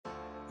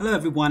Hello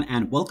everyone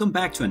and welcome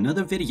back to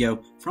another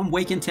video from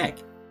Wake&Tech.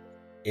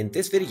 In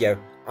this video,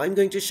 I'm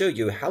going to show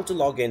you how to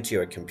log into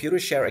your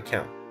Computershare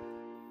account.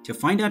 To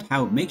find out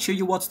how, make sure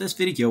you watch this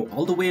video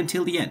all the way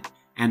until the end.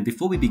 And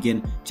before we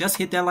begin, just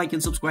hit that like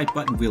and subscribe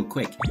button real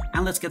quick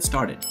and let's get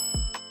started.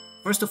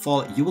 First of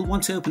all, you will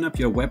want to open up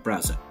your web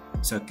browser.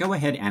 So go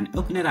ahead and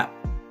open it up.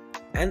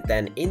 And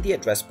then in the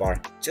address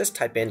bar, just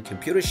type in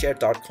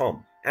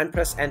computershare.com and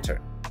press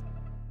enter.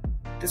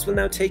 This will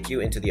now take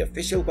you into the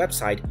official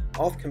website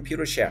of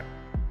Computershare.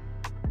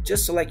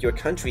 Just select your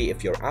country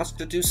if you're asked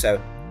to do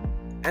so,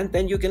 and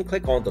then you can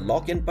click on the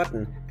login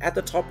button at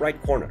the top right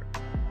corner.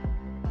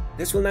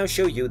 This will now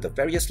show you the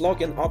various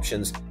login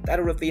options that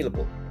are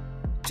available.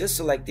 Just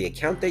select the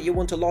account that you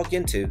want to log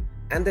into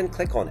and then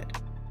click on it.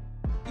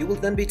 You will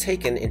then be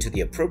taken into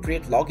the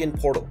appropriate login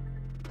portal.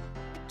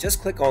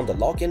 Just click on the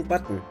login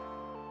button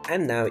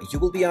and now you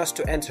will be asked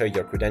to enter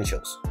your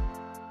credentials.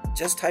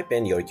 Just type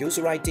in your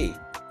user ID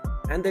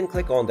and then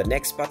click on the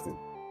next button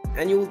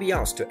and you will be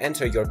asked to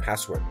enter your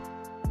password.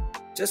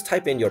 Just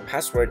type in your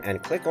password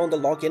and click on the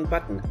login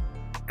button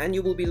and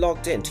you will be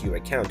logged into your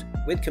account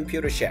with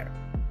Computershare.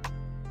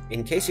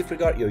 In case you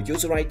forgot your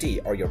user ID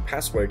or your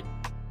password,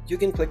 you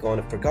can click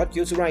on Forgot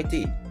User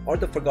ID or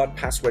the Forgot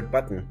Password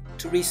button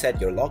to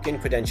reset your login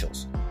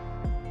credentials.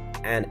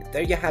 And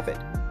there you have it.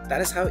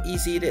 That is how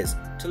easy it is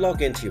to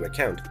log into your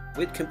account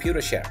with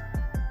Computershare.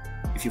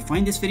 If you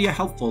find this video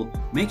helpful,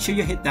 make sure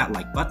you hit that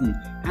like button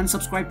and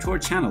subscribe to our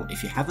channel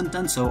if you haven't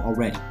done so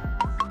already.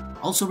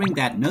 Also ring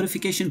that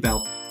notification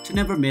bell to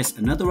never miss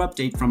another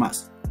update from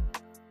us.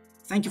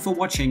 Thank you for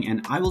watching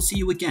and I will see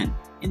you again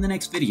in the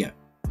next video.